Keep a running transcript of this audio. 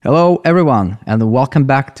Hello, everyone, and welcome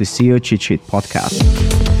back to CEO Cheat Sheet podcast.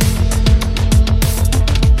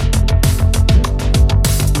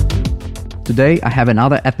 Today, I have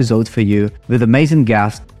another episode for you with amazing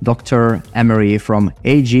guest, Dr. Emerie from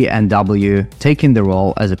Agunwah, taking the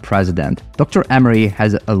role as a president. Dr. Emerie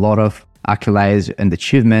has a lot of accolades and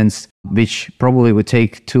achievements, which probably would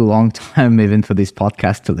take too long time even for this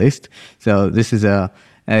podcast to list. So this is an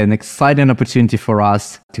exciting opportunity for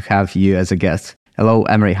us to have you as a guest. Hello,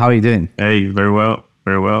 Emerie. How are you doing? Hey, very well.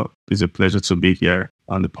 Very well. It's a pleasure to be here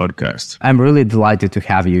on the podcast. I'm really delighted to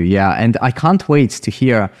have you. Yeah. And I can't wait to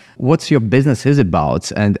hear what your business is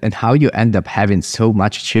about and how you end up having so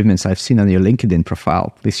much achievements I've seen on your LinkedIn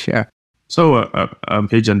profile. Please share. So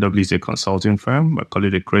Agunwah is a consulting firm. I call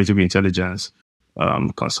it a creative intelligence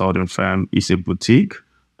consulting firm. It's a boutique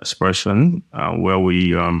expression where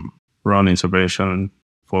we run intervention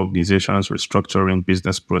for organizations, restructuring,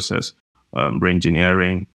 business process,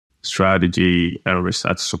 re-engineering, strategy, and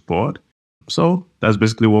research support. So that's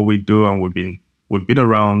basically what we do, and we've been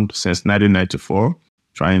around since 1994,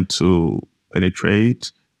 trying to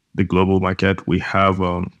penetrate the global market. We have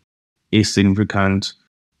a significant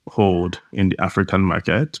hold in the African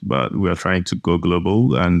market, but we are trying to go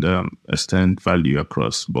global and extend value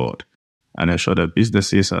across board and ensure that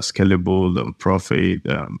businesses are scalable and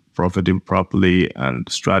profiting properly, and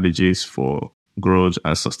strategies for growth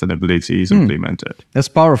and sustainability is implemented. That's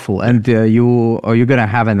powerful. And you're going to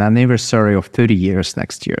have an anniversary of 30 years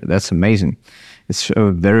next year. That's amazing. It's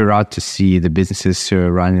very rare to see the businesses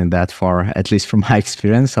running that far, at least from my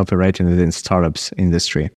experience operating within startups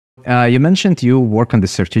industry. You mentioned you work on the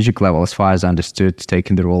strategic level, as far as I understood,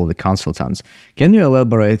 taking the role of the consultants. Can you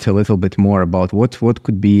elaborate a little bit more about what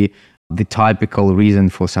could be the typical reason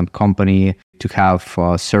for some company to have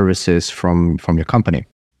services from your company?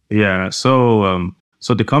 Yeah, so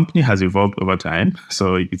the company has evolved over time.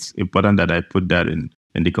 So it's important that I put that in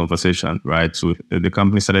the conversation, right? So the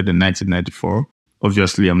company started in 1994.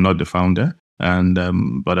 Obviously, I'm not the founder,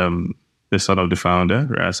 but I'm the son of the founder,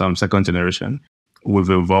 right? So I'm second generation. We've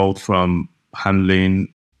evolved from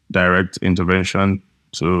handling direct intervention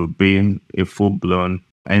to being a full-blown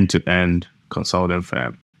end-to-end consulting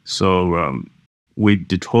firm. So with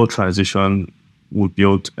the whole transition, we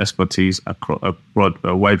built expertise across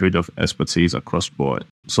a wide range of expertise across board.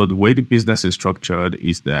 So the way the business is structured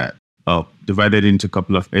is that divided into a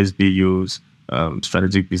couple of SBUs,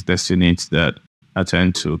 strategic business units that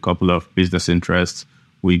attend to a couple of business interests.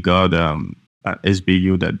 We got an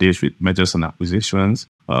SBU that deals with mergers and acquisitions.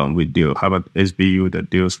 We have an SBU that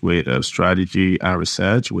deals with strategy and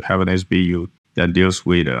research. We have an SBU that deals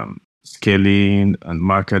with scaling and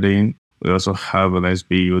marketing. We also have an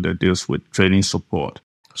SBU that deals with training support.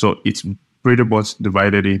 So it's pretty much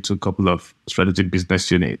divided into a couple of strategic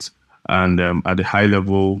business units. And at the high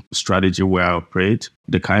level strategy where I operate,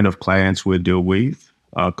 the kind of clients we deal with,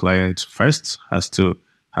 our clients first has to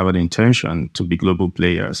have an intention to be global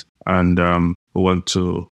players. And we want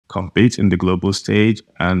to compete in the global stage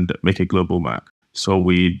and make a global mark. So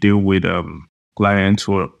we deal with clients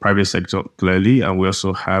who are private sector clearly, and we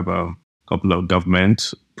also have a couple of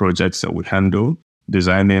government projects that we handle,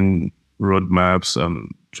 designing roadmaps,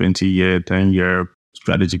 20-year, 10-year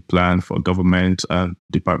strategic plan for government and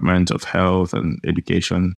Department of Health and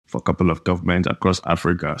Education for a couple of governments across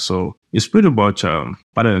Africa. So it's pretty much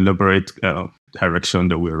quite an elaborate direction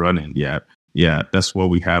that we're running. Yeah, that's what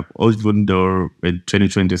we have. Even though in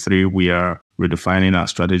 2023, we are redefining our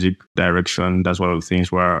strategic direction. That's one of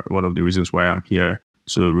the reasons why I'm here,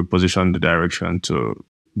 to reposition the direction to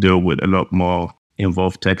deal with a lot more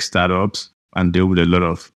involved tech startups and deal with a lot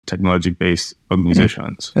of technology-based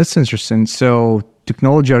organizations. That's interesting. So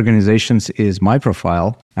technology organizations is my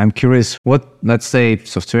profile. I'm curious what, let's say,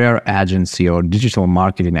 software agency or digital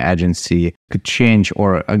marketing agency could change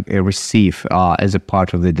or receive as a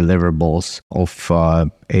part of the deliverables of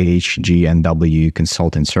Agunwah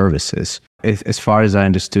consulting services. As far as I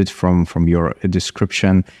understood from your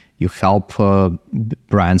description, you help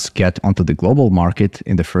brands get onto the global market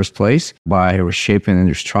in the first place by reshaping and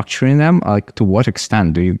restructuring them. Like, to what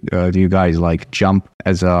extent do you guys jump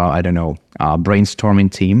as a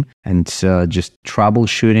brainstorming team and just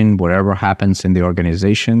troubleshooting whatever happens in the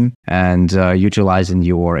organization and utilizing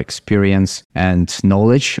your experience and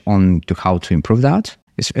knowledge on to how to improve that?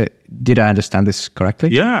 Did I understand this correctly?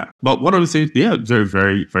 Yeah, but one of the things, very,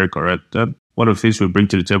 very, very correct. One of the things we bring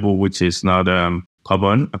to the table, which is not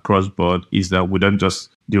common across board, is that we don't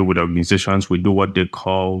just deal with organizations. We do what they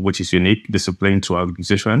call, which is unique discipline to our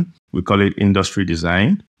organization. We call it industry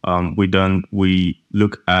design. We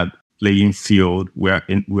look at playing field where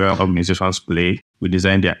organizations play. We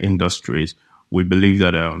design their industries. we believe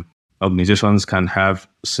that organizations can have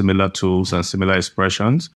similar tools and similar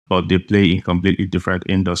expressions, but they play in completely different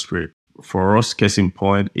industry. For us, case in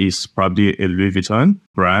point is probably a Louis Vuitton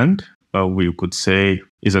brand. We could say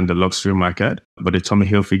is in the luxury market, but the Tommy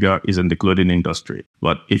Hilfiger is in the clothing industry.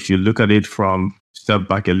 But if you look at it from step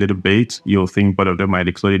back a little bit, you'll think both of them are in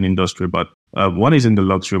the clothing industry, but one is in the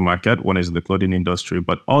luxury market, one is in the clothing industry,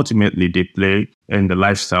 but ultimately they play in the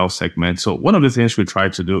lifestyle segment. So one of the things we try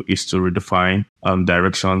to do is to redefine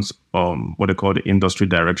directions, what they call the industry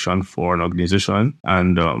direction for an organization,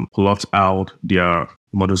 and plot out their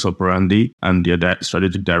modus operandi and their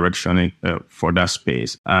strategic direction for that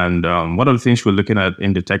space. And one of the things we're looking at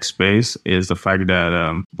in the tech space is the fact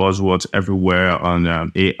that buzzwords everywhere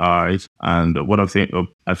on AI and one of the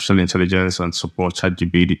artificial intelligence and support,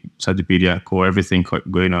 ChatGPT and co, everything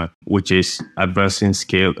going on, which is advancing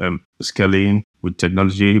scaling with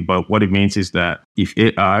technology. But what it means is that if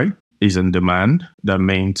AI is in demand, that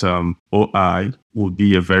means OI will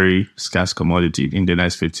be a very scarce commodity in the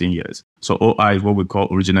next 15 years. So OI is what we call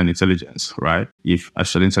original intelligence, right? If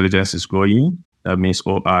artificial intelligence is growing, that means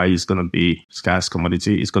OI is going to be scarce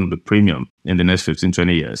commodity. It's going to be premium in the next 15,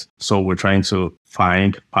 20 years. So we're trying to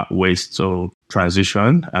find ways to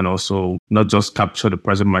transition and also not just capture the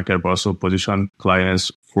present market, but also position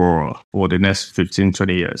clients for the next 15,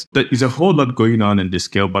 20 years. There is a whole lot going on in this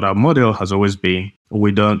scale, but our model has always been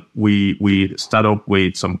we start up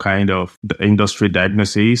with some kind of the industry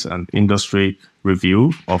diagnosis and industry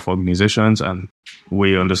review of organizations, and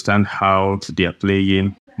we understand how they are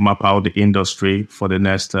playing, map out the industry for the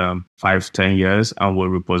next 5-10 years, and we'll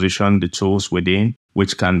reposition the tools within,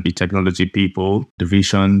 which can be technology people, the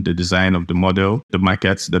vision, the design of the model, the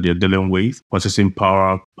markets that they're dealing with, purchasing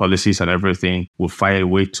power, policies and everything. We'll find a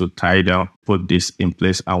way to tie down, put this in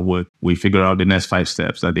place, and we figure out the next 5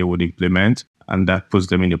 steps that they would implement, and that puts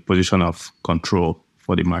them in a position of control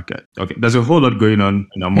for the market. Okay, there's a whole lot going on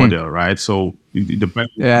in our model, right? So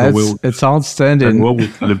it's outstanding. We'll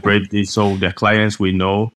celebrate this. So the clients we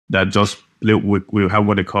know that just we have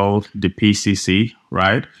what they call the PCC,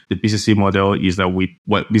 right? The PCC model is that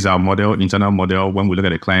this is our model, internal model. When we look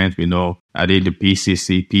at the clients, we know are they the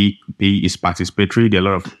PCC? P is participatory. There are a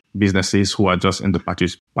lot of businesses who are just in the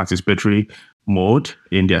participatory mode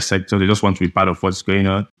in their sector. They just want to be part of what's going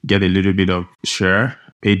on, get a little bit of share,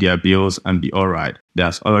 pay their bills, and be all right.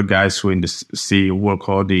 There's other guys who in the C will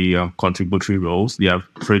call the contributory roles. They are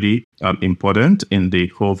pretty important in the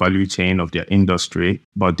whole value chain of their industry,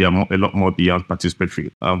 but they are a lot more beyond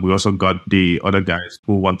participatory. We also got the other guys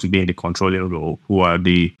who want to be in the controlling role, who are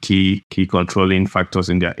the key controlling factors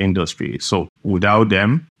in their industry. So without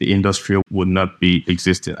them, the industry would not be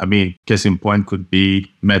existing. I mean, case in point could be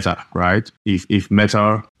Meta, right? If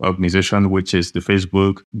Meta organization, which is the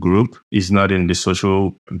Facebook group, is not in the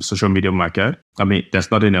social media market, I mean,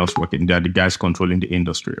 there's nothing else working. They're the guys controlling the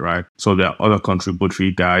industry, right? So there are other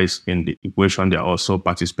contributory guys in the equation. There are also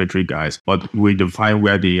participatory guys, but we define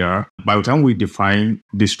where they are. By the time we define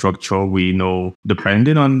the structure, we know,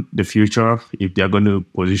 depending on the future, if they're going to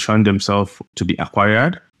position themselves to be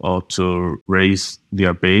acquired or to raise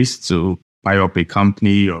their base to buy up a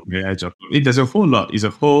company or merge. There's a whole lot.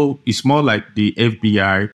 It's more like the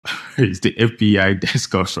FBI. It's the FBI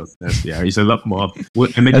discussion. Yeah, it's a lot more.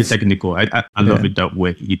 I make it technical. I love it that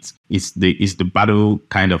way. It's the battle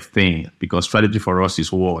kind of thing, because strategy for us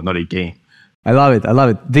is war, not a game. I love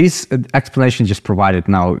it. This explanation just provided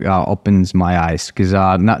now opens my eyes, because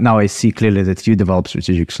now I see clearly that you develop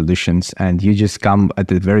strategic solutions and you just come at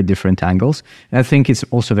the very different angles. And I think it's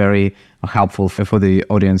also very helpful for the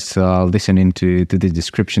audience listening to the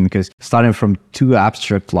description, because starting from too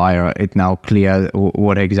abstract layer, it's now clear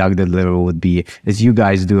what exactly the level would be, as you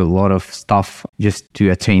guys do a lot of stuff just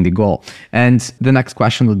to attain the goal. And the next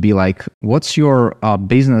question would be like, what's your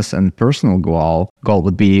business and personal goal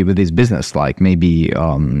would be with this business, like maybe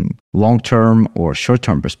long-term or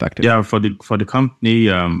short-term perspective? Yeah, for the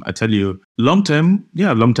company, I tell you, long-term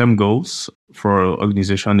goals for our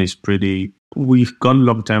organization is we've got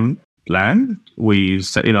long-term plan. We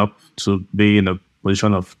set it up to be in a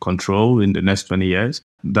position of control in the next 20 years.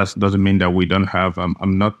 That doesn't mean that we don't have,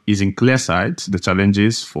 I'm not using clear sight, the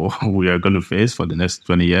challenges we are going to face for the next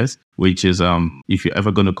 20 years, which is if you're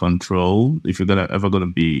ever going to control, if you're ever going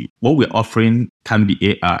to be, what we're offering can be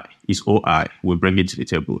AI, is OI. We bring it to the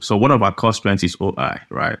table. So one of our core strengths is OI,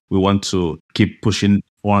 right? We want to keep pushing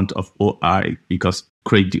front of OI because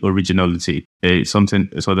create the originality, something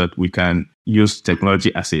so that we can use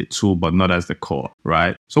technology as a tool, but not as the core,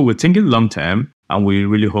 right? So we're thinking long term, and we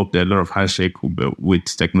really hope that a lot of handshake with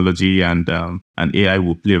technology and AI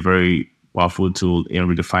will play a very powerful tool in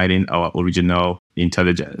redefining our original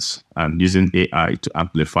intelligence and using AI to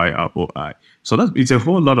amplify our OI. So it's a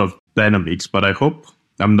whole lot of dynamics, but I hope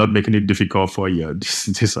I'm not making it difficult for you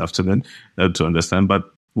this afternoon to understand. But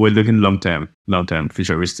we're looking long-term,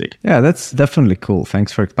 futuristic. Yeah, that's definitely cool.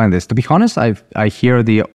 Thanks for explaining this. To be honest, I hear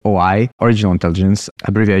the OI, Original Intelligence,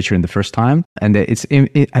 abbreviation the first time. And I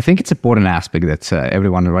think it's an important aspect that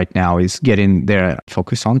everyone right now is getting their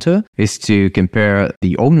focus onto, is to compare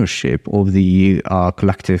the ownership of the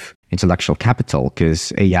collective intellectual capital,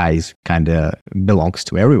 because AI is kind of belongs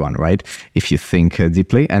to everyone, right? If you think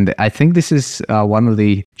deeply. And I think this is one of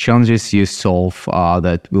the challenges you solve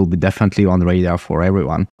that will be definitely on the radar for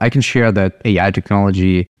everyone. I can share that AI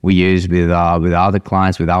technology we use with other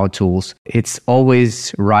clients, with our tools, it's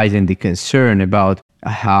always rising the concern about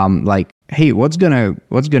hey, what's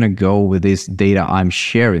gonna go with this data I'm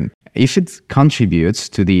sharing? If it contributes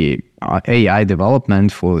to the AI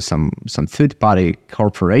development for some third-party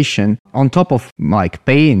corporation, on top of like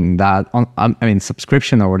paying that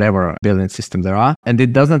subscription or whatever billing system there are, and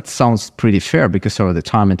it doesn't sound pretty fair because over the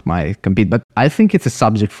time it might compete. But I think it's a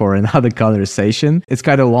subject for another conversation. It's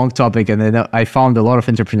kind of a long topic, and then I found a lot of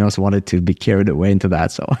entrepreneurs wanted to be carried away into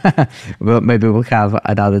that. So well, maybe we'll have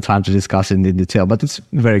another time to discuss it in detail. But it's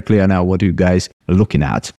very clear now what you guys are looking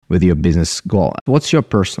at with your business goal. What's your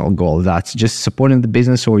personal goal? That's just supporting the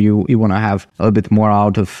business, or you want to have a little bit more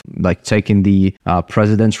out of like taking the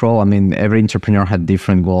president role? I mean, every entrepreneur had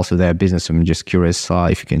different goals for their business. I'm just curious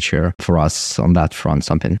if you can share for us on that front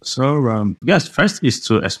something. So yes, first is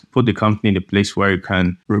to put the company in a place where it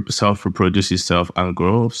can self-reproduce itself and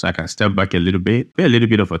grow. So I can step back a little bit, pay a little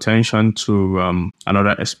bit of attention to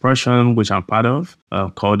another expression which I'm part of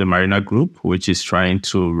called the Marina Group, which is trying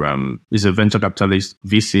to is a venture capitalist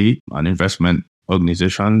VC, an investment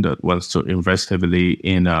organization that wants to invest heavily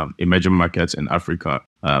in emerging markets in Africa.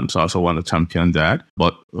 So I also want to champion that.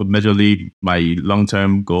 But majorly, my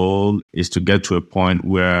long-term goal is to get to a point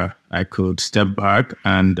where I could step back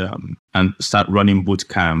and start running boot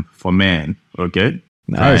camp for men. Okay,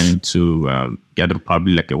 nice. Trying to get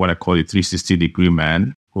probably like what I call a 360-degree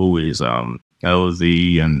man who is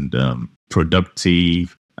healthy and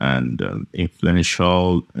productive and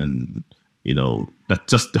influential, and that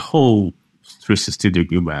just the whole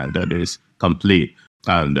 360-degree man that is complete.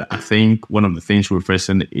 And I think one of the things we're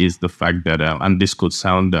facing is the fact that, and this could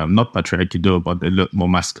sound not patriarchy though, but a little more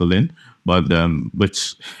masculine, but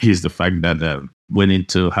which is the fact that we need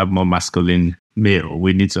to have more masculine male.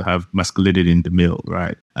 We need to have masculinity in the male,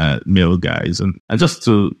 right? Male guys. And just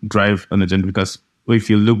to drive an agenda, because if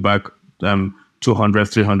you look back 200,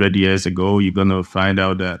 300 years ago, you're going to find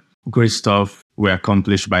out that great stuff were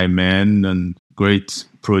accomplished by men, and great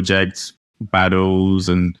projects, battles,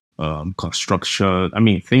 and construction. I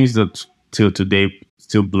mean, things that till today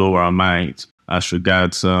still blow our minds as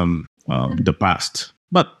regards the past.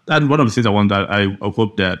 And one of the things I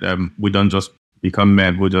hope that we don't just become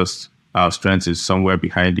men who just, our strength is somewhere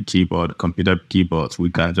behind the keyboard, computer keyboards. We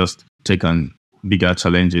can just take on bigger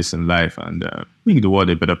challenges in life and make the world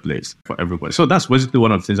a better place for everybody. So that's basically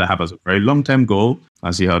one of the things I have as a very long-term goal,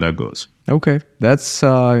 and see how that goes. Okay, that's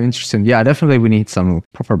interesting. Yeah, definitely we need some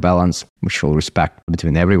proper balance, mutual respect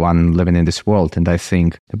between everyone living in this world. And I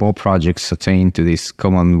think the more projects attain to this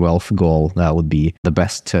Commonwealth goal, that would be the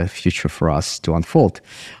best future for us to unfold.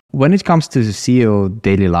 When it comes to the CEO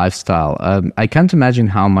daily lifestyle, I can't imagine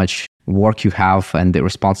how much work you have and the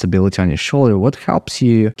responsibility on your shoulder. What helps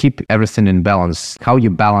you keep everything in balance? How you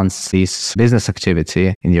balance this business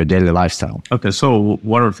activity in your daily lifestyle? Okay, so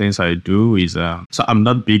one of the things I do is, so I'm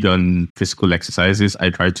not big on physical exercises. I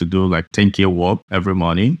try to do like 10K walk every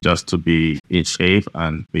morning just to be in shape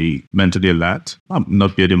and be mentally alert. I'm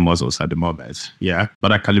not building muscles at the moment, yeah.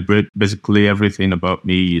 But I calibrate basically everything about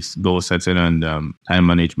me is goal setting and time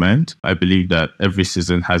management. I believe that every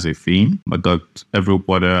season has a theme. I got every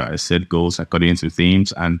quarter I set goals according to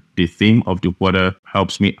themes, and the theme of the quarter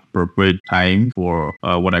helps me appropriate time for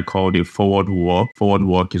what I call the forward work. Forward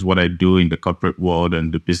work is what I do in the corporate world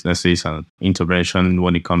and the businesses and intervention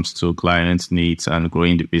when it comes to clients' needs and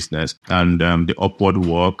growing the business. And the upward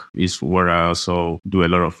work is where I also do a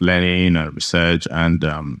lot of learning and research and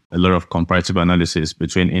a lot of comparative analysis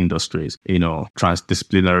between industries,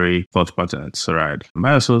 transdisciplinary thought patterns, right?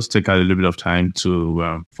 I also take a little bit of time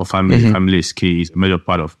to for family. Mm-hmm. Family is key, is a major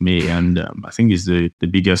part of me, and I think it's the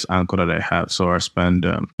biggest anchor that I have. So I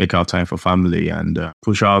make out time for family and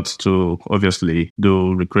push out to obviously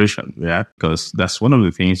do recreation, yeah, because that's one of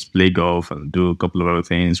the things. Play golf and do a couple of other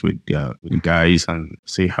things with guys and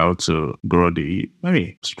see how to grow the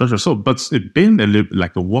structure. So, but it being a little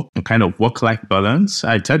like a kind of work-life balance.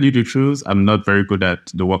 I tell you the truth, I'm not very good at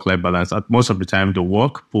the work-life balance. Most of the time, the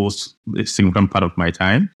work pulls a significant part of my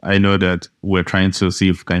time. I know that we're trying to see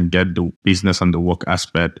if we can get the business and the work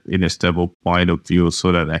aspect in a stable point of view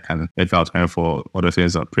so that I can get out time for other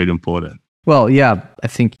things that are pretty important. Well, yeah, I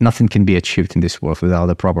think nothing can be achieved in this world without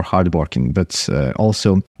the proper hard working, but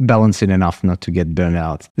also balancing enough not to get burned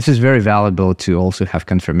out. This is very valuable to also have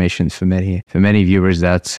confirmation for many viewers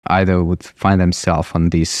that either would find themselves in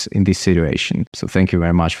this situation. So thank you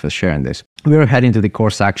very much for sharing this. We're heading to the core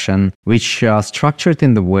section, which structured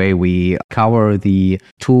in the way we cover the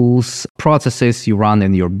tools, processes you run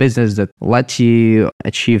in your business that let you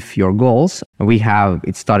achieve your goals. We have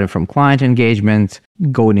it started from client engagement,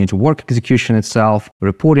 going into work execution itself,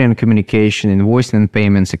 reporting and communication, invoicing and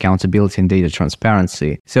payments, accountability, and data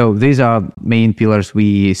transparency. So these are main pillars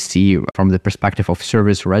we see from the perspective of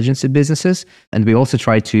service or agency businesses. And we also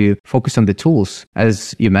try to focus on the tools.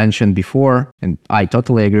 As you mentioned before, and I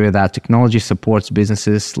totally agree with that, technology supports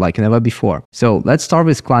businesses like never before. So let's start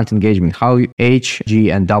with client engagement. How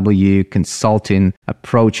HG&W Consulting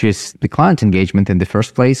approaches the client engagement in the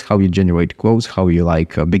first place, how you generate quotes, how you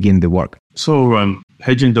begin the work. So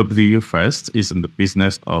H&W first is in the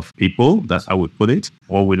business of people. That's how we put it.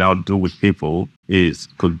 What we now do with people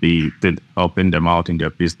could be helping them out in their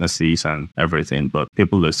businesses and everything. But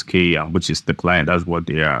people is key, which is the client. That's what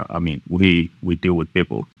they are. I mean, we deal with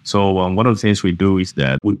people. So one of the things we do is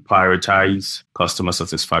that we prioritize customer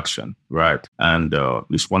satisfaction, right? And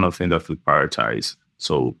it's one of the things that we prioritize.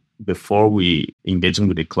 So before we engaging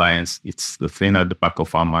with the clients, it's the thing at the back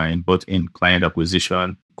of our mind, both in client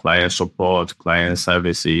acquisition, client support, client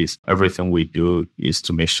services. Everything we do is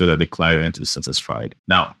to make sure that the client is satisfied.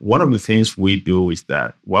 Now, one of the things we do is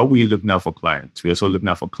that while we're looking out for clients, we're also looking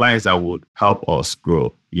out for clients that would help us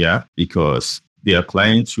grow. Yeah, because there are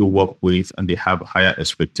clients you work with and they have higher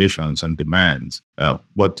expectations and demands.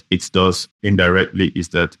 What it does indirectly is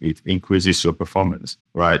that it increases your performance,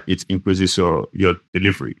 right? It increases your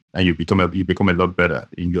delivery, and you become a lot better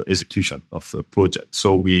in your execution of the project.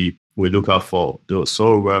 So we look out for those.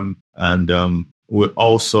 So we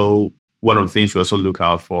also, one of the things we also look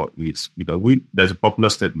out for is, because there's a popular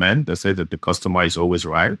statement that says that the customer is always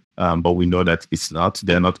right, but we know that it's not.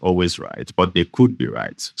 They're not always right, but they could be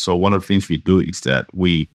right. So one of the things we do is that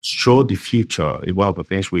we show the future. One of the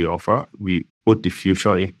things we offer, we put the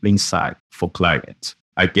future in plain sight for clients.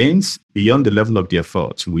 Beyond the level of their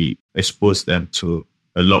thoughts, we expose them to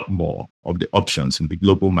a lot more of the options in the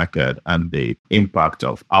global market and the impact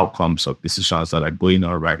of outcomes of decisions that are going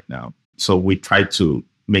on right now. So we try to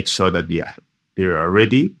make sure that they are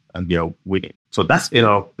ready and they are winning. So that's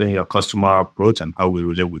our customer approach and how we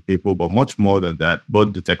relate with people. But much more than that,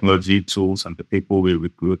 both the technology tools and the people we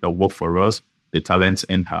recruit that work for us, the talents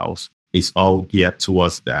in-house, it's all geared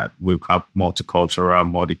towards that. We have multicultural,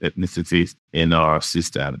 multi-ethnicities in our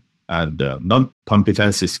system. And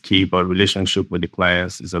non-competence is key, but relationship with the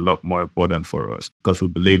clients is a lot more important for us because we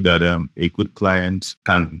believe that a good client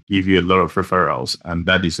can give you a lot of referrals, and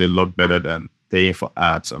that is a lot better than paying for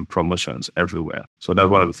ads and promotions everywhere. So that's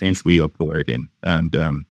one of the things we operate in, and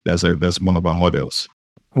that's one of our models.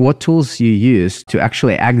 What tools you use to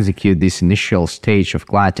actually execute this initial stage of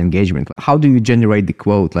client engagement? How do you generate the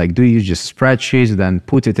quote? Do you use just spreadsheets, then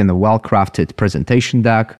put it in a well-crafted presentation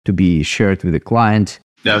deck to be shared with the client?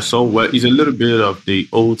 Yeah, so it's a little bit of the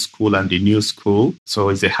old school and the new school. So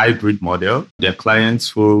it's a hybrid model. There are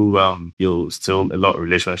clients who you're still a lot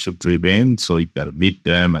relationship driven. So you got to meet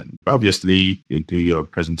them, and obviously you do your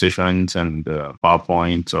presentations and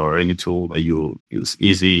PowerPoint or any tool that you use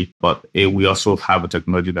easy. But we also have a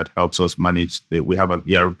technology that helps us manage. We have an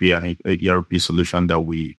ERP solution that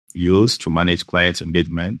we use to manage client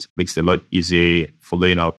engagement. Makes it a lot easier,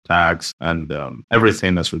 following up tags and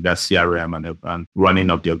everything as regards CRM and running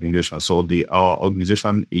of the organization. So our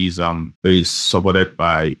organization is supported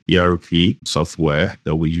by ERP software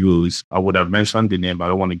that we use. I would have mentioned the name, but I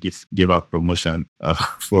don't want to give out promotion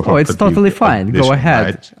for. Oh, it's totally fine. Go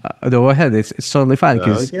ahead. Right? Go ahead. It's totally fine.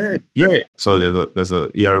 Yeah. So there's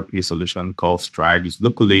a ERP solution called Stride. It's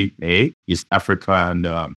locally made. It's African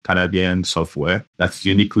and Canadian software that's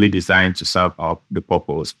uniquely designed to serve the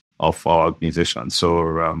purpose of our organization.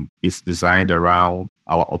 So it's designed around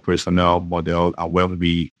our operational model, and when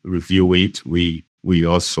we review it, we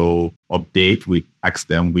also update. We ask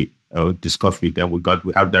them. We discuss with them. We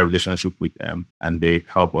have that relationship with them, and they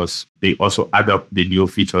help us. They also add up the new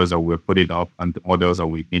features that we're putting up and the models that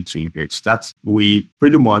we need to engage. We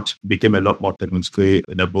pretty much became a lot more technically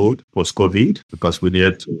enabled post-COVID because we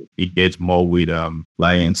needed to engage more with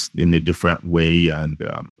clients in a different way, and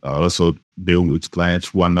also deal with clients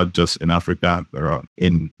who are not just in Africa, but are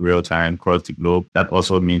in real time across the globe. That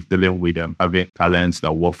also means dealing with them, having talents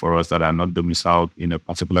that work for us that are not domiciled in a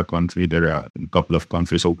particular country. There are a couple of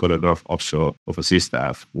countries, so we've got a lot of offshore overseas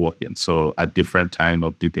staff working. So at different time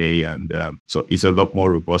of the day. And so it's a lot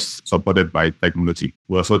more robust, supported by technology.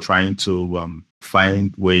 We're also trying to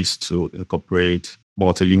find ways to incorporate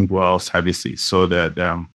multilingual services so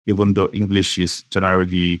that even though English is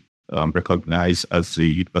generally recognized as the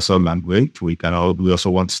universal language, we also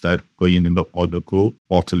want to start going into other cool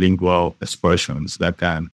multilingual expressions that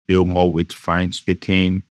can deal more with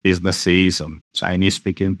French-speaking businesses,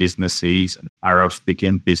 Chinese-speaking businesses, and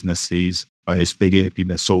Arab-speaking businesses, speaking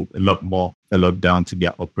business. So a lot down to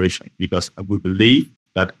their operation, because we believe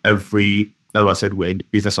that as I said, we're in the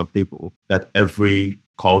business of people, that every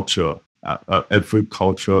culture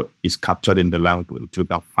is captured in the language. You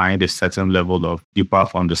can find a certain level of deeper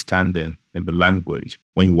understanding in the language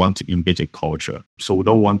when you want to engage a culture. So we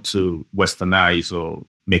don't want to westernize or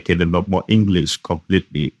make it a lot more English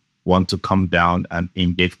completely. We want to come down and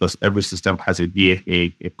engage, because every system has a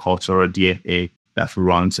DNA, a cultural DNA that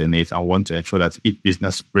runs in it. I want to ensure that each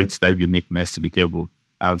business brings that uniqueness to the table.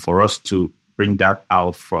 And for us to bring that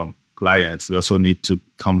out from clients, we also need to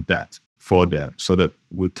come that for them so that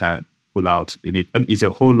we can pull out in it. And it's a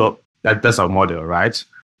whole lot. That's our model, right?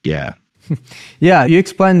 Yeah. Yeah, you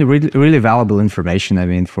explained really valuable information, I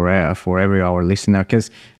mean, for every our listener,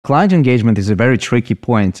 because client engagement is a very tricky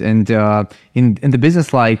point. And in the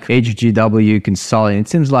business like HGW Consulting, it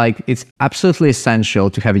seems like it's absolutely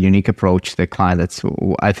essential to have a unique approach to the client. That's,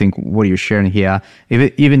 I think, what you're sharing here,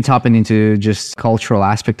 even tapping into just cultural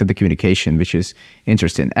aspect of the communication, which is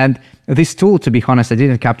interesting. And this tool, to be honest, I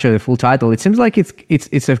didn't capture the full title. It seems like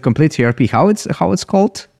it's a complete ERP. How it's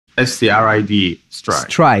called? STRID,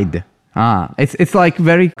 Stride. Stride. It's like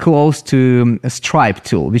very close to a Stripe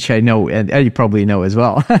tool, which I know, and you probably know as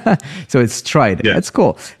well. So it's Stride. Yeah. That's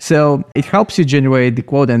cool. So it helps you generate the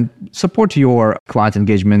quote and support your client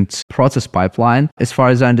engagement process pipeline, as far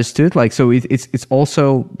as I understood. Like, so it's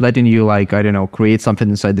also letting you, like, I don't know, create something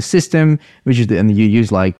inside the system, which is and you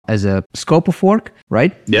use like as a scope of work,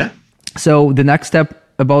 right? Yeah. So the next step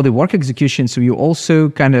about the work execution, so you also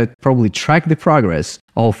kind of probably track the progress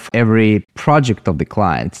of every project of the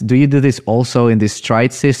client. Do you do this also in this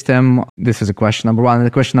Stride system? This is a question number one. And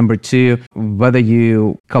the question number two, whether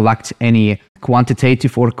you collect any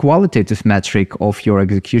quantitative or qualitative metric of your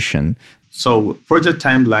execution. So project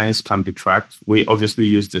timelines can be tracked. We obviously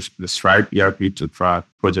use the Stripe ERP to track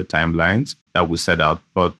project timelines that we set out.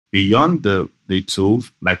 But beyond the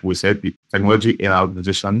tools, like we said, the technology in our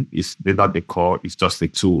organization is not the core, it's just a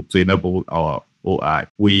tool to enable our OI.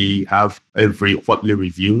 We have every quarterly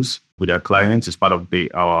reviews with our clients as part of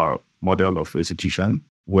our model of execution,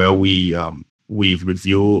 where we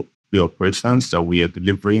review the operations that we are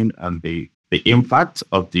delivering and the impact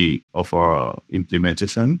of our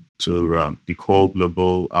implementation to the whole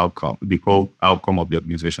global outcome, the whole outcome of the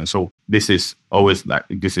organization. So this is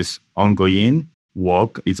ongoing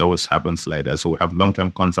work. It always happens like that. So we have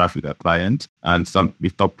long-term contracts with our clients, and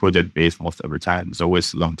it's not project-based most of the time. It's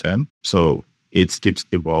always long-term. So it keeps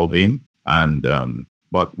evolving. And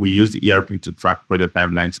but we use the ERP to track project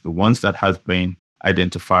timelines, the ones that has been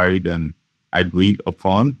identified and agreed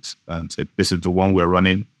upon, and say, this is the one we're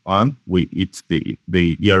running on. It's the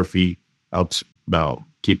ERP helps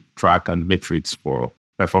keep track and metrics for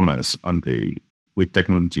performance with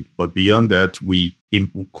technology. But beyond that, we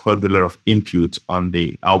include a lot of input on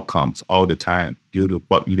the outcomes all the time due to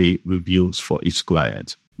quarterly reviews for each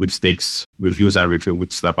client, which takes reviews and review,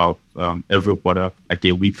 which is about every quarter, like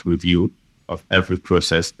a week review of every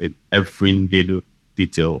process, in every little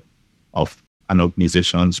detail of an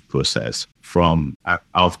organization's process, from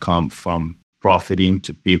outcome, from profiting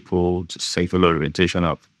to people, to safety orientation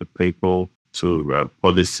of the people, to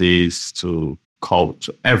policies, to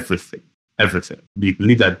culture, everything. We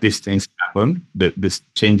believe that these things happen, that these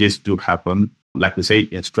changes do happen. Like we say,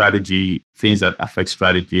 in strategy, things that affect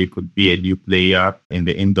strategy could be a new player in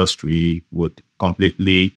the industry would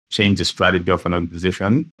completely change the strategy of an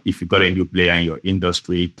organization. If you've got a new player in your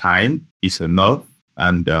industry, time is enough,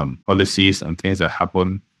 and policies and things that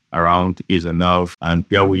happen around is enough. And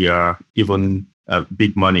here we are, even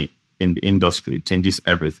big money in the industry changes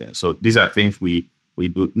everything. So these are things we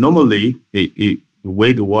do. Normally, the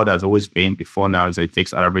way the world has always been before now is that it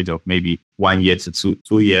takes an average of maybe 1 year to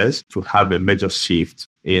 2 years to have a major shift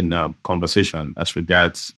in conversation as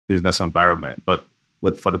regards business environment. But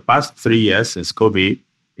for the past 3 years since COVID,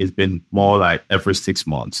 it's been more like every 6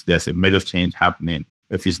 months, there's a major change happening.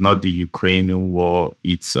 If it's not the Ukrainian war,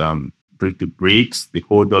 it's the BRICS, the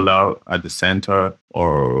whole dollar at the center,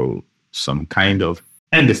 or some kind of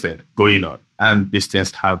anything going on. And these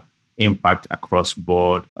things have impact across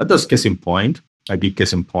board. Just case in point, I give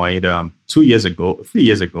case in point, 3 years ago,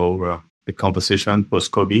 the conversation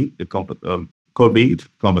post-COVID, COVID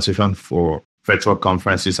conversation for virtual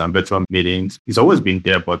conferences and virtual meetings, it's always been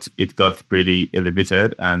there, but it got pretty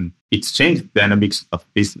elevated and it's changed dynamics of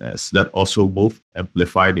business that also both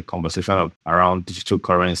amplify the conversation around digital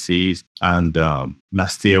currencies. And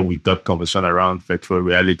last year, we got conversation around virtual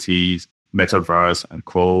realities, metaverse and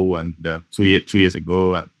co. And 2 years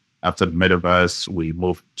ago, and after the metaverse, we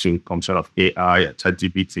moved to conversation of AI and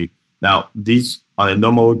ChatGPT. Now, on a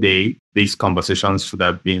normal day, these conversations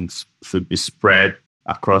should be spread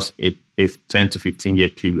across a 10 to 15 year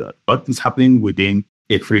period. But it's happening within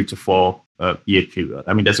a 3 to 4 year period.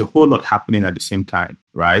 I mean, there's a whole lot happening at the same time,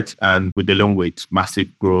 right? And we're dealing with massive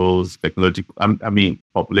growth,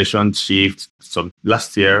 population shift. So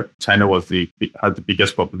last year, China had the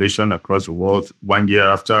biggest population across the world. 1 year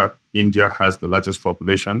after, India has the largest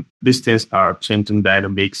population. These things are changing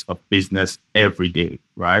dynamics of business every day,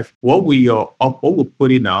 right? What we're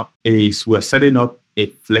putting up is we're setting up a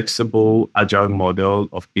flexible, agile model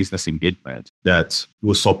of business engagement that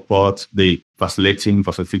will support the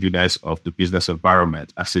facilitatedness of the business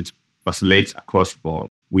environment as it facilitates across board.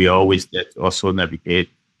 We always get to also navigate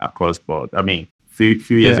across board. I mean,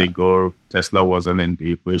 few years ago, Tesla wasn't in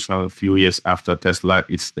the equation. A few years after Tesla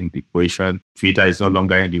is in the equation. Twitter is no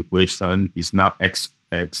longer in the equation. It's now X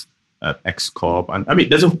Corp. And I mean,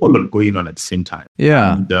 there's a whole lot going on at the same time.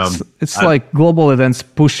 Yeah. And, it's like global events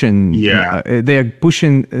pushing, they're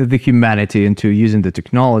pushing the humanity into using the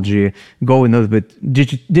technology, going a little bit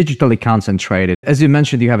digitally concentrated. As you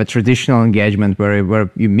mentioned, you have a traditional engagement where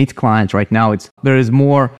you meet clients. Right now, there is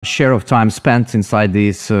more share of time spent inside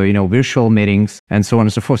these, virtual meetings and so on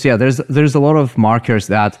and so forth. So yeah, there's a lot of markers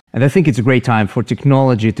and I think it's a great time for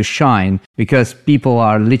technology to shine because people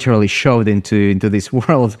are literally shoved into this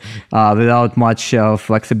world without much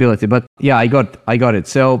flexibility. But yeah, I got it.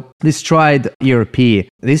 So this Stride ERP,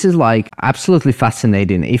 this is like absolutely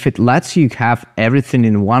fascinating. If it lets you have everything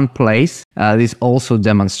in one place, this also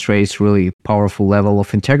demonstrates really powerful level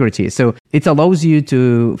of integrity. So it allows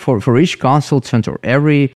you for each consultant or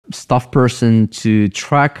every staff person to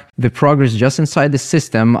track the progress just inside the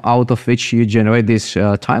system, out of which you generate these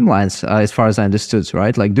timelines, as far as I understood,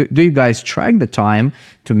 right? Like, do you guys track the time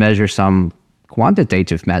to measure some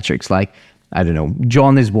quantitative metrics? Like, I don't know,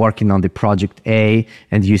 John is working on the project A,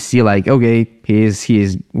 and you see like, okay, he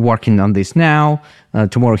is working on this now.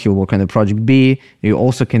 Tomorrow he'll work on the project B. You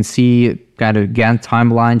also can see kind of Gantt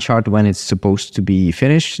timeline chart when it's supposed to be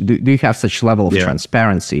finished. Do you have such level of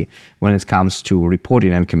transparency when it comes to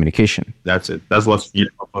reporting and communication? That's it. That's what's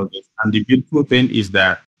beautiful about this. And the beautiful thing is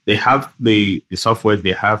that they have the software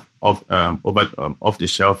they have off the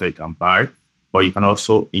shelf they can buy, but you can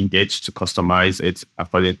also engage to customize it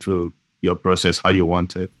according to your process, how you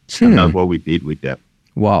want it. And that's what we did with them.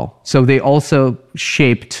 Wow. So they also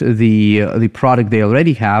shaped the product they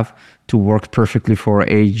already have to work perfectly for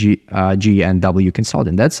G and W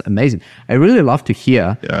consulting. That's amazing. I really love to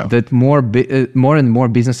hear that more and more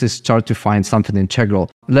businesses start to find something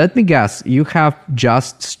integral. Let me guess, you have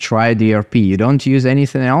just Stride ERP. You don't use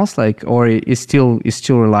anything else, or you still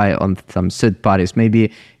rely on some third parties.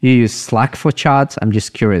 Maybe you use Slack for chat. I'm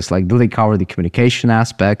just curious. Do they cover the communication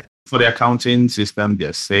aspect? For the accounting system,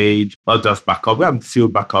 there's Sage, not just backup. We have a few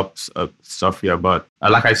backups stuff here, but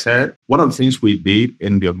like I said, one of the things we did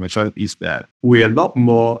in the organization is that we're a lot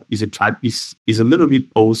more, is a little bit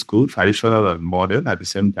old school, traditional and modern at the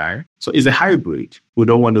same time. So it's a hybrid. We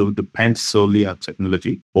don't want to depend solely on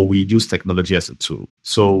technology, but we use technology as a tool.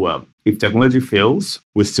 So if technology fails,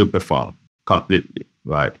 we still perform completely,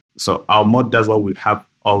 right? So our mod, that's why we have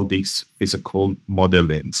all this physical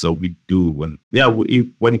modeling. So we do when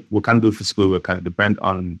we can't do physical, we can depend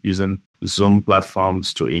on using Zoom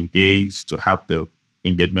platforms to engage, to have the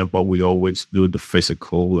engagement, but we always do the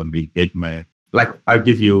physical and the engagement. Like I'll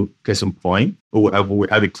give you a case in point. We have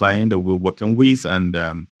a client that we're working with, and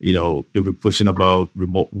they'll be pushing about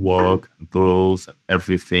remote work and goals and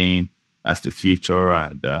everything as the future.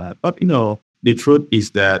 And but the truth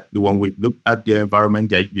is that when we look at their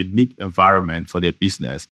environment, their unique environment for their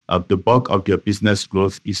business, the bulk of their business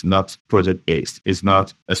growth is not project-based. It's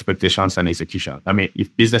not expectations and execution. I mean,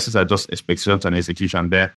 if businesses are just expectations and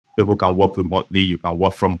execution, there people can work remotely, you can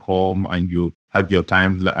work from home, and you have your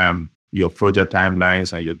time, your project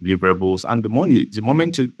timelines and your deliverables. And the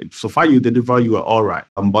moment so far you deliver, you are all right.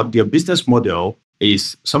 But their business model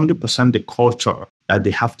is 70% the culture that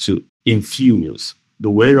they have to infuse,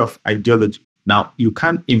 the way of ideology. Now, you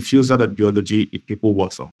can't infuse that ideology if people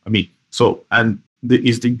work so. And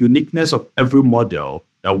is the uniqueness of every model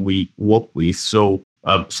that we work with. So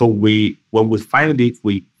when we find it,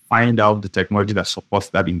 we find out the technology that supports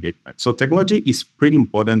that engagement. So technology is pretty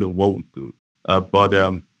important in what we do, but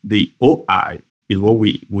the OI is what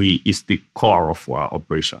we is the core of our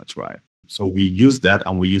operations, right? So we use that,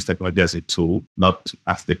 and we use technology as a tool, not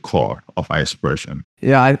as the core of our expression.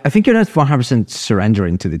 Yeah, I think you're not 100%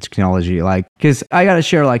 surrendering to the technology. Like, because I got to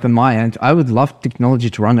share, like, on my end, I would love technology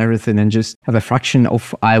to run everything and just have a fraction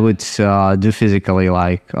of I would do physically,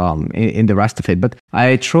 like, in the rest of it. But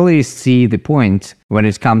I truly see the point when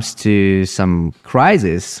it comes to some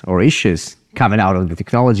crisis or issues coming out of the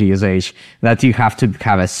technology usage, that you have to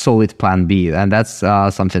have a solid plan B. And that's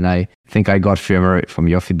something I think I got from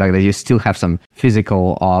your feedback, that you still have some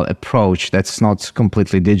physical approach that's not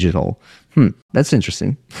completely digital. That's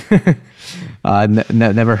interesting.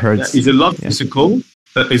 Never heard. Yeah, it's a lot physical.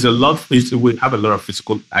 We have a lot of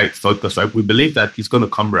physical focus, right? We believe that it's going to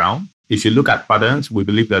come around. If you look at patterns, we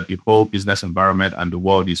believe that the whole business environment and the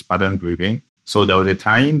world is pattern driven. So there was a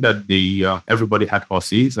time that everybody had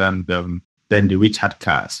horses, and then the rich had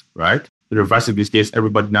cars, right? The reverse of this case,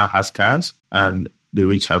 everybody now has cars, and the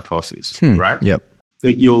rich have horses, right? Yep.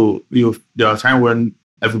 So there are times when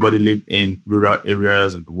everybody lived in rural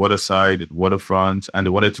areas and the waterside and waterfront, and they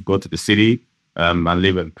wanted to go to the city and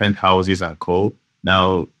live in penthouses and co.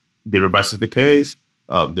 Now, the reverse is the case.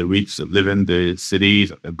 The rich live in the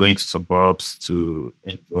cities, going to suburbs to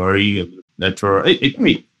Emerie, etc.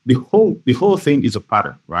 The whole thing is a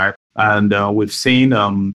pattern, right? And we've seen,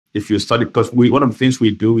 if you study, because one of the things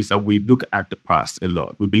we do is that we look at the past a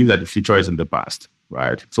lot. We believe that the future is in the past,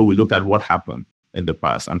 right? So we look at what happened in the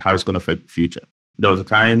past and how it's going to affect the future. There was a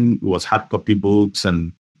time it was hard copy books,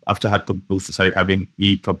 and after hard copy books, they started having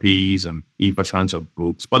e-copies and e-versions of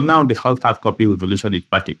books. But now the whole hard copy revolution is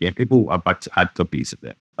back again. People are back to hard copies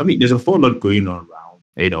again. I mean, there's a whole lot going on around.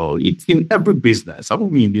 It's in every business.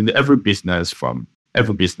 In every business, from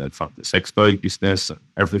the sex toy business and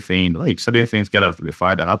everything. Like, certain things get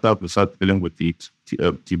amplified, and after we start dealing with the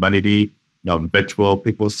humanity, virtual,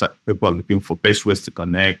 people are looking for best ways to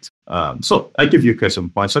connect. So I give you a case in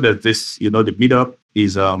point. So there's this, the Meetup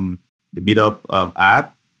is the Meetup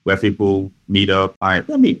app where people meet up.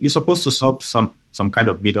 You're supposed to solve some kind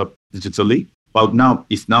of meetup digitally, but now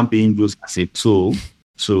it's now being used as a tool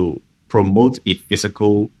to promote a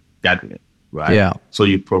physical gathering, right? Yeah. So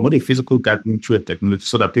you promote a physical gathering through a technology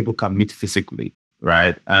so that people can meet physically,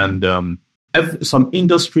 right? And some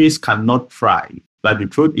industries cannot thrive. But the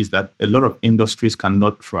truth is that a lot of industries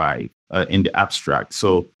cannot thrive in the abstract.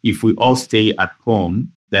 So if we all stay at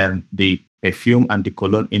home, then the perfume and the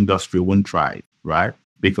cologne industry won't thrive, right?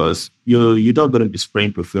 Because you're not going to be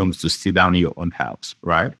spraying perfumes to sit down in your own house,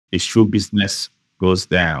 right? The shoe business goes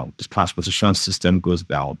down. The transportation system goes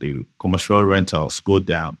down. The commercial rentals go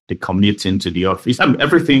down. The commuting to the office.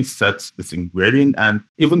 Everything sets this ingredient, and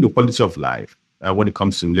even the quality of life when it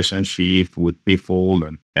comes to relationship with people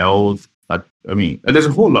and health. There's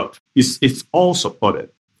a whole lot. It's all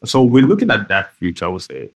supported. So we're looking at that future. I would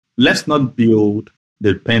say, let's not build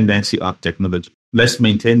the dependency on technology. Let's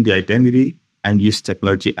maintain the identity and use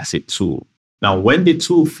technology as a tool. Now, when the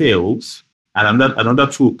tool fails and another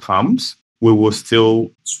tool comes, we will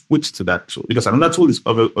still switch to that tool, because another tool is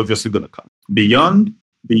obviously going to come.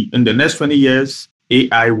 In the next 20 years,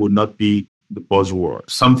 AI will not be the buzzword.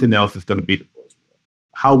 Something else is going to be the buzzword.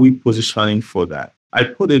 How are we positioning for that? I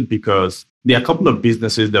put it because there are a couple of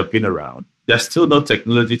businesses that have been around. There's still no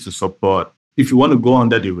technology to support. If you want to go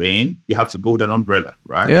under the rain, you have to go with an umbrella,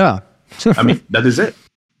 right? Yeah. That is it.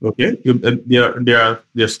 Okay. There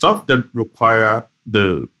are stuff that require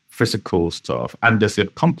the physical stuff, and there's a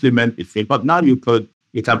complement effect. But now you can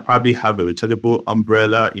probably have a rechargeable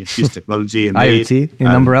umbrella, infuse technology in IoT in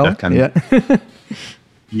umbrella.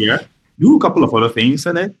 Yeah. Do a couple of other things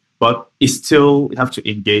in it. But it's still, you have to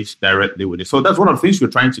engage directly with it. So that's one of the things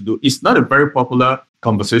we're trying to do. It's not a very popular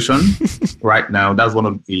conversation right now. That's one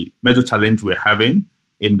of the major challenges we're having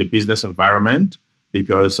in the business environment,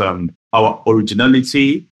 because our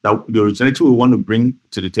originality we want to bring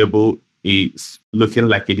to the table is looking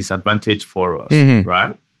like a disadvantage for us,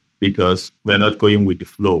 right? Because we're not going with the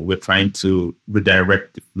flow. We're trying to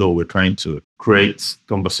redirect the flow. We're trying to create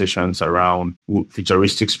conversations around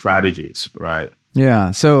futuristic strategies, right?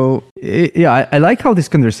 Yeah. So, I like how this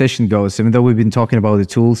conversation goes, even though we've been talking about the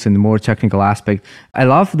tools and the more technical aspect. I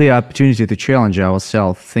love the opportunity to challenge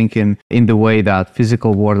ourselves, thinking in the way that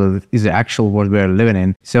physical world is the actual world we're living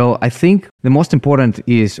in. So I think the most important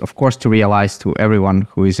is, of course, to realize to everyone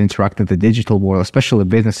who is interacting with the digital world, especially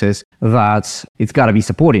businesses, that it's got to be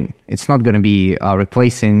supporting. It's not going to be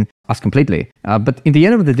replacing us completely. But in the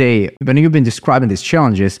end of the day, when you've been describing these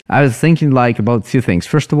challenges, I was thinking like about two things.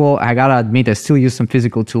 First of all, I gotta admit, I still use some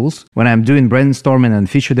physical tools when I'm doing brainstorming and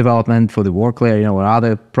feature development for the work layer, or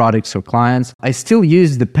other products or clients. I still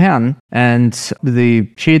use the pen and the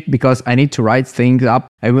sheet because I need to write things up.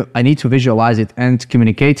 I need to visualize it, and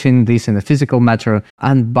communicating this in a physical matter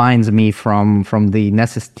unbinds me from the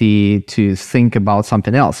necessity to think about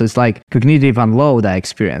something else. It's like cognitive unload I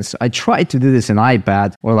experience. I try to do this in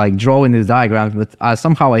iPad or like drawing these diagrams, but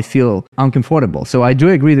somehow I feel uncomfortable. So I do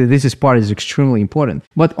agree that this part is extremely important.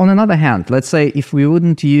 But on another hand, let's say if we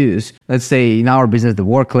wouldn't use, let's say in our business, the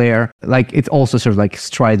work layer, like it's also sort of like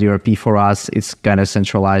Stride ERP for us, it's kind of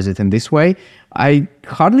centralized it in this way. I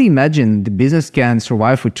hardly imagine the business can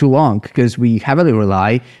survive for too long because we heavily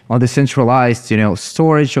rely on the centralized,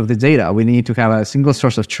 storage of the data. We need to have a single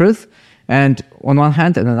source of truth. And on one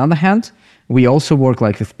hand, and on the other hand, we also work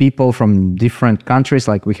like with people from different countries.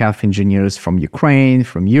 Like we have engineers from Ukraine,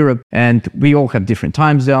 from Europe, and we all have different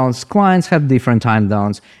time zones. Clients have different time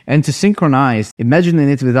zones. And to synchronize, imagining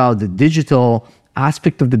it without the digital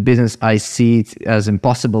aspect of the business, I see it as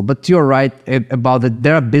impossible. But you're right about that.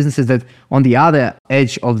 There are businesses that on the other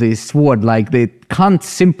edge of the sword, like they can't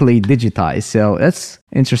simply digitize. So that's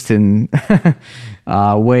interesting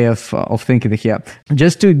way of thinking here.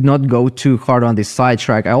 Just to not go too hard on this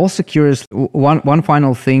sidetrack, I'm also curious, one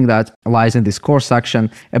final thing that lies in this core section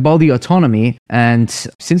about the autonomy. And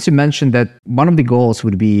since you mentioned that one of the goals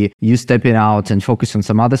would be you stepping out and focus on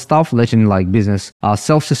some other stuff, letting like business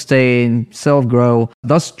self-sustain, self-grow,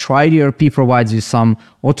 does Stride ERP provides you some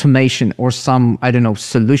automation or some,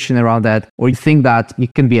 solution around that? Or you think that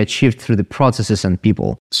it can be achieved through the processes and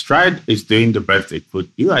people? Stride is doing the best it could.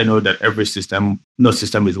 I know that no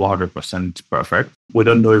system is 100% perfect. We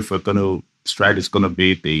don't know if Stride is going to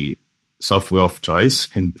be the software of choice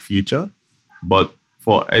in the future. But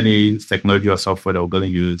for any technology or software that we're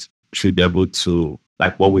going to use, should be able to,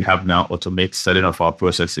 like what we have now, automate setting of our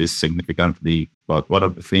processes significantly. But one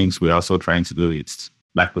of the things we're also trying to do is,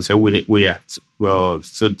 like we said, we're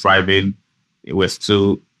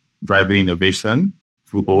still driving innovation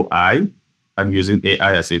through AI and using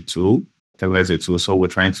AI as a tool, technology as a tool. So we're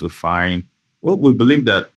trying to find, we believe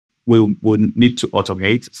that we would need to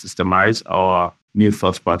automate, systemize our new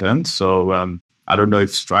thought patterns. So I don't know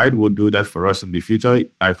if Stride will do that for us in the future.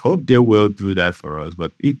 I hope they will do that for us,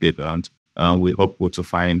 but if they don't, we hope to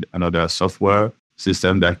find another software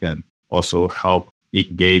system that can also help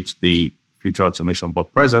engage the future automation.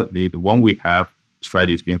 But presently, the one we have, Stride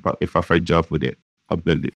is doing a perfect job with it.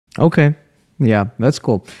 Okay. Yeah, that's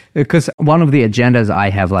cool. Because one of the agendas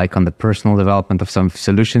I have like on the personal development of some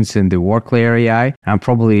solutions in the work layer AI, I'm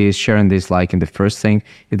probably sharing this like in the first thing,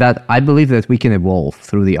 is that I believe that we can evolve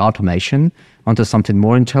through the automation onto something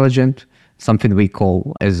more intelligent, something we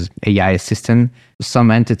call as AI assistant,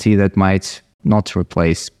 some entity that might not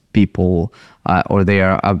replace people or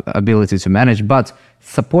their ability to manage, but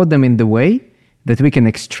support them in the way that we can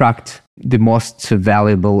extract the most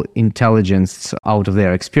valuable intelligence out of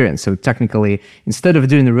their experience. So technically, instead of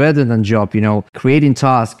doing a redundant job, creating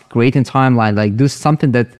tasks, creating timeline, like do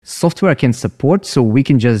something that software can support so we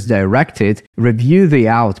can just direct it, review the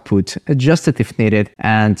output, adjust it if needed,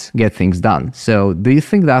 and get things done. So do you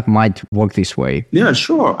think that might work this way? Yeah,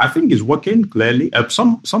 sure. I think it's working clearly.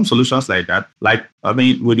 Some solutions like that,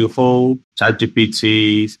 with the whole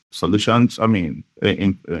ChatGPT solutions,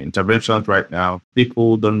 interventions right now,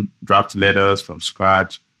 people don't draft letters from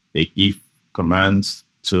scratch. They give commands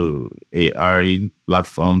to AI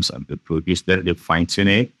platforms and they produce, then they fine tune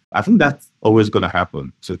it. I think that's always going to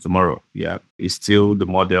happen. So tomorrow, it's still the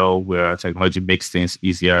model where technology makes things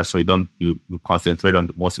easier. So you concentrate on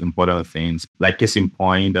the most important things. Like case in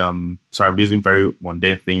point, I'm using very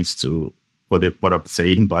mundane things for what I'm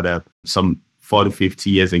saying, but some 40, 50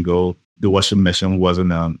 years ago, the washing machine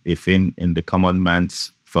wasn't a thing in the common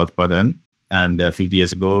man's thought pattern. And 50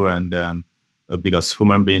 years ago, and because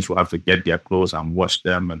human beings will have to get their clothes and wash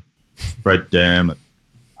them and spread them, and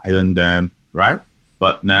iron them, right?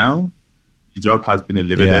 But now, the job has been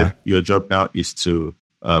eliminated. Yeah. Your job now is to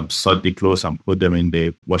sort the clothes and put them in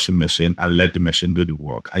the washing machine and let the machine do the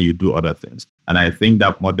work, and you do other things. And I think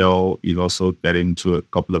that model is also getting to a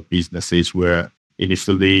couple of businesses where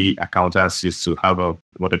initially accountants used to have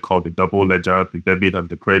what they call the double ledger, the debit and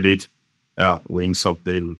the credit wings of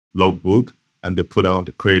the logbook, and they put out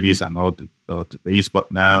the credits and all the base,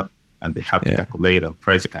 but now, and they have to calculate and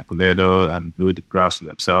press the calculator and do the graphs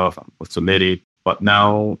themselves and postulate it. But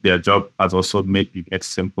now their job has also made it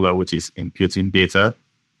simpler, which is imputing data.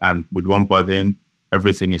 And with one button,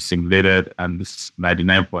 everything is simulated and it's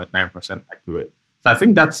 99.9% accurate. So I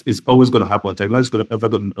think that is always going to happen. Technology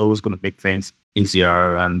is always going to make things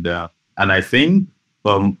easier, and I think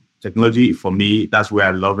technology for me, that's where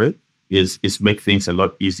I love it. Is make things a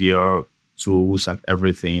lot easier, tools and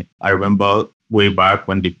everything. I remember way back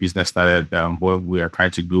when the business started, when we were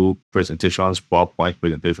trying to do presentations, PowerPoint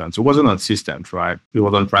presentations. It wasn't on systems, right? It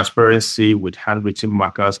was on transparency with handwritten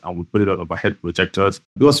markers, and we put it on overhead projectors.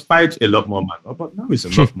 It was quite a lot more manual, but now it's a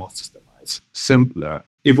lot more systemized, simpler.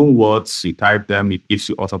 Even words, you type them, it gives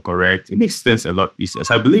you autocorrect. It makes things a lot easier.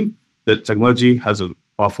 So I believe that technology has a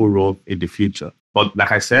powerful role in the future. But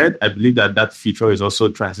like I said, I believe that future is also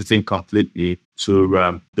transiting completely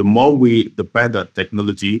to the better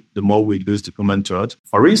technology, the more we lose the human touch.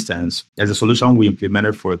 For instance, there's a solution we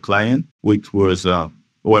implemented for a client, which was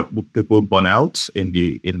where people burn out in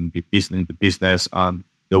the business, and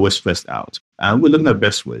they were stressed out. And we're looking at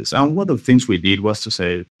best ways. And one of the things we did was to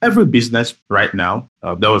say, every business right now,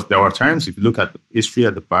 there were times, if you look at the history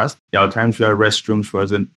of the past, there are times where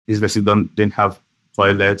businesses didn't have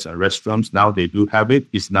toilets and restrooms. Now they do have it.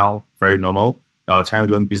 It's now very normal. There are times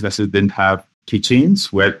when businesses didn't have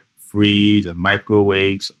kitchens, where fridge and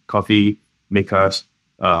microwaves, coffee makers.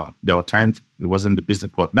 There were times it wasn't the business,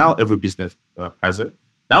 but now every business has it.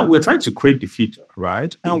 Now we're trying to create the future,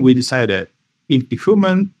 right? And we decided if the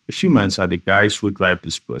humans are the guys who drive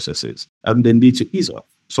these processes, and they need to ease off.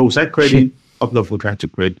 So we started creating. We're trying to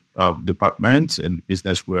create departments in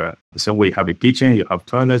business where the same way you have a kitchen, you have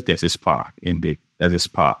toilets, there's a spark in the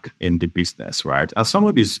business, right? And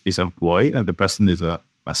somebody is employed, and the person is a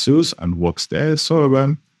masseuse and works there.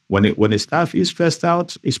 So when the staff is stressed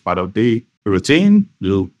out, it's part of the routine.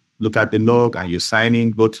 You look at the log and you sign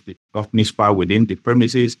in, go to the company spa within the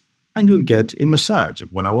premises, and you'll get a massage,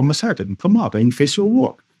 1 hour massage, and come out and you face your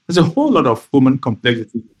work. There's a whole lot of human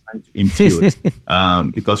complexity trying to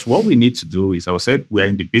impute. Because what we need to do is, I said, we're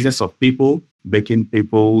in the business of people, making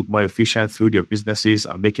people more efficient through their businesses,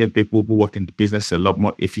 and making people who work in the business a lot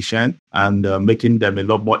more efficient, and making them a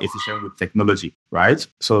lot more efficient with technology, right?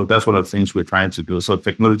 So that's one of the things we're trying to do. So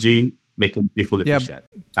technology, making people efficient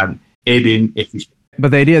and aiding efficiency.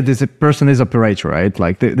 But the idea is the person is operator, right?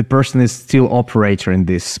 Like the person is still operator in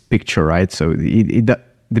this picture, right? So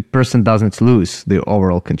the person doesn't lose the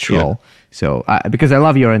overall control. Yeah. So because I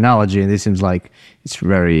love your analogy, and it seems like it's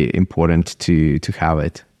very important to have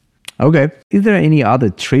it. Okay. Is there any other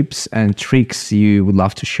tips and tricks you would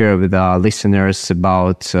love to share with our listeners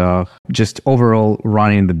about just overall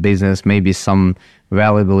running the business? Maybe some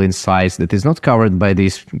valuable insights that is not covered by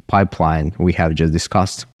this pipeline we have just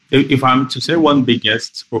discussed. If I'm to say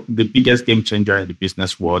the biggest game changer in the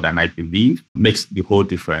business world, and I believe makes the whole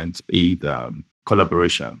difference, is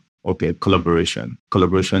collaboration. Okay, collaboration.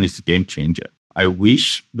 Collaboration is the game changer. I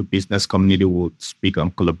wish the business community would speak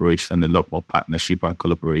on collaboration, a lot more partnership and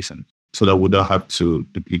collaboration, so that we don't have to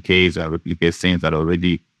replicate things that are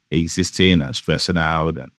already existing and stressing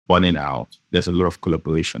out and burning out. There's a lot of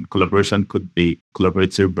collaboration. Collaboration could be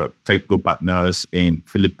collaborative technical partners in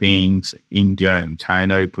Philippines, India, and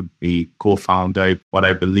China. It could be co-founder. But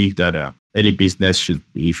I believe that any business should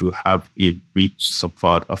have a rich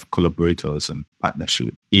support of collaborators and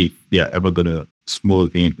partnership if they are ever going to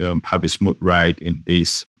have a smooth ride in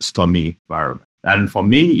this stormy environment. And for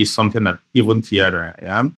me, it's something that even here I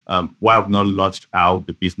am, why I've not launched out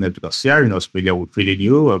the business, because here in Australia, we're pretty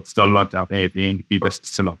new. I've still not out anything. People are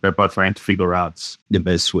still on paper trying to figure out the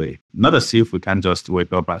best way. Not as if we can just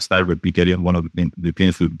wake up and start replicating one of the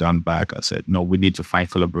things we've done back. I said, no, we need to find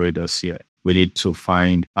collaborators here. We need to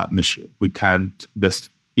find partnership. We can't just,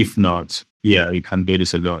 if not, you can do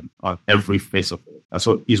this alone on every phase of it. And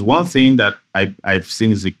so it's one thing that I've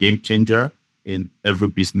seen is a game changer in every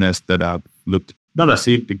business that I've looked. Not as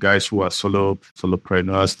if the guys who are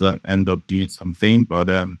solopreneurs that end up doing something, but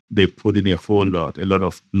they put in a lot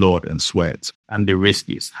of blood and sweat, and the risk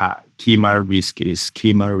is high. Schema risk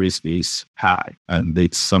is high, and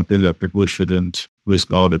it's something that people shouldn't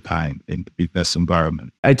risk all the time in the business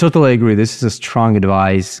environment. I totally agree. This is a strong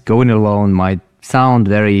advice. Going alone might sound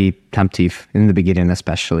very tempting in the beginning,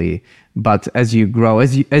 especially, but as you grow,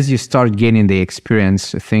 as you start gaining the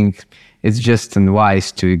experience, I think it's just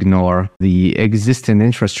unwise to ignore the existing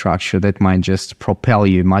infrastructure that might just propel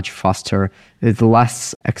you much faster with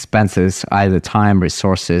less expenses, either time,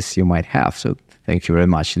 resources you might have. So thank you very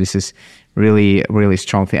much. This is really, really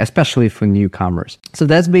strong thing, especially for newcomers. So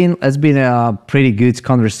that's been a pretty good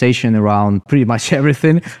conversation around pretty much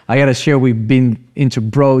everything. I gotta share, we've been into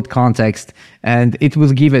broad context, and it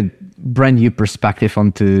will give a brand new perspective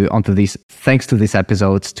onto this, thanks to this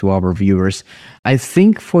episode, to our viewers. I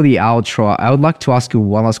think for the outro, I would like to ask you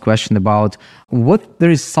one last question about what there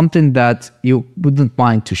is something that you wouldn't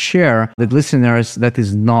mind to share with listeners that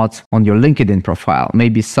is not on your LinkedIn profile,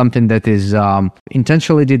 maybe something that is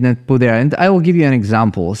intentionally didn't put there. And I will give you an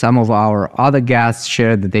example. Some of our other guests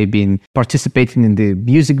shared that they've been participating in the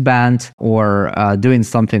music band or doing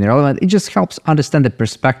something relevant. It just helps understand the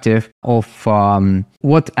perspective of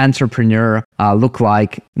what entrepreneur look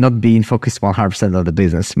like, not being focused 100% on the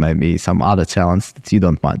business, maybe some other talents that you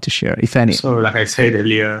don't want to share, if any. So like I said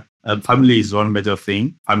earlier, family is one major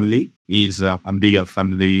thing. Family is, I'm big on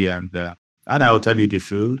family, and I will tell you the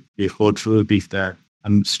truth. The whole truth is that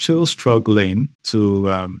I'm still struggling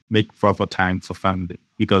to make proper time for family,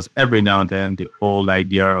 because every now and then the whole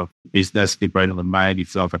idea of business depends on the mind.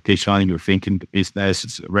 It's on vacation, you're thinking the business,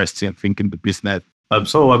 it's resting, thinking the business.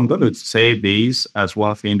 So I'm going to say this as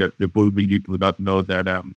one thing that people really do not know, that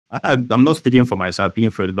I'm not speaking for myself,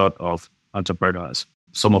 speaking for a lot of entrepreneurs.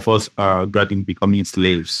 Some of us are gradually becoming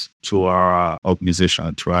slaves to our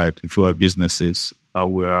organizations, right? To our businesses.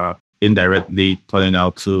 We're indirectly turning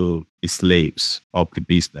out to be slaves of the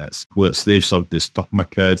business. We're slaves of the stock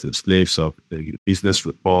market, the slaves of the business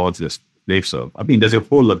reports, the slaves of, there's a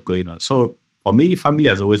whole lot going on. So for me, family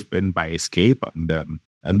has always been my escape,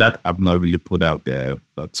 and that I've not really put out there.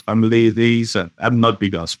 But family is, I'm not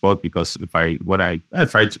big on sport, because I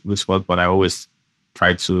try to do sport, but I always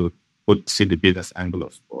try to see the business angle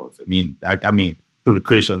of sports. Through the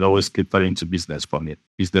creation, I always keep turning to business for me,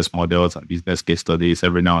 business models and business case studies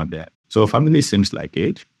every now and then. So family seems like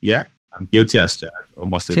it. Yeah, I'm guilty as charged,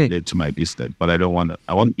 almost related to my business, but I want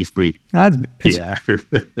to be free.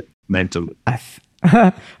 Mentally.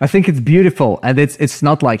 I think it's beautiful, and it's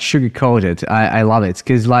not like sugar coated. I love it,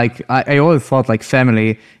 because like I always thought like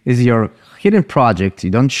family is your hidden project. You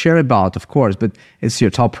don't share about, of course, but it's your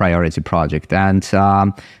top priority project. And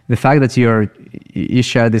the fact that you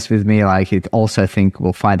share this with me, like, it also, I think,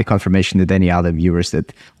 will find a confirmation that any other viewers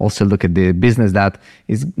that also look at the business that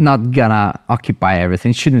is not gonna occupy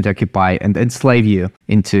everything, shouldn't occupy and enslave you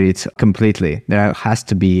into it completely. There has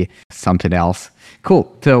to be something else.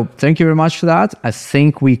 Cool. So thank you very much for that. I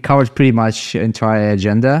think we covered pretty much entire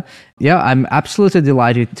agenda. Yeah, I'm absolutely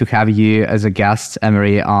delighted to have you as a guest,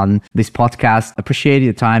 Emerie, on this podcast. Appreciate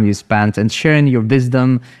the time you spent and sharing your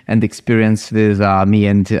wisdom and experience with me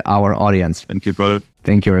and our audience. Thank you, brother.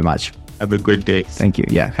 Thank you very much. Have a great day. Thank you.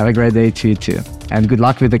 Yeah, have a great day to you too. And good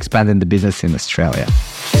luck with expanding the business in Australia.